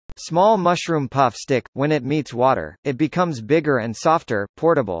Small mushroom puff stick. When it meets water, it becomes bigger and softer,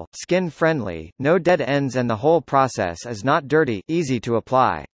 portable, skin-friendly, no dead ends and the whole process is not dirty, easy to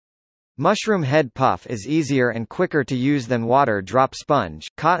apply. Mushroomhead puff is easier and quicker to use than water drop sponge,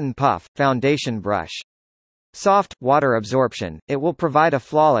 cotton puff, foundation brush. Soft, water absorption, it will provide a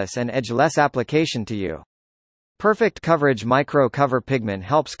flawless and edge-less application to you. Perfect coverage. Micro cover pigment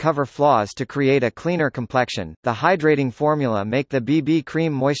helps cover flaws to create a cleaner complexion. The hydrating formula make the BB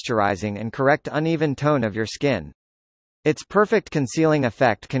cream moisturizing and correct uneven tone of your skin. Its perfect concealing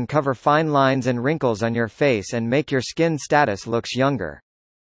effect can cover fine lines and wrinkles on your face and make your skin status looks younger.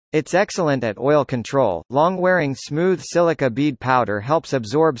 It's excellent at oil control. Long-wearing smooth silica bead powder helps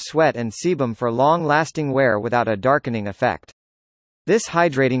absorb sweat and sebum for long-lasting wear without a darkening effect. This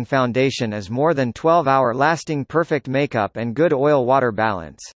hydrating foundation is more than 12-hour lasting perfect makeup and good oil-water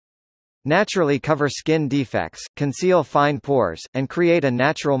balance. Naturally cover skin defects, conceal fine pores, and create a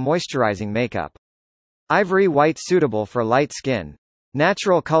natural moisturizing makeup. Ivory white suitable for light skin.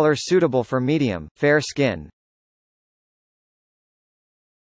 Natural color suitable for medium, fair skin.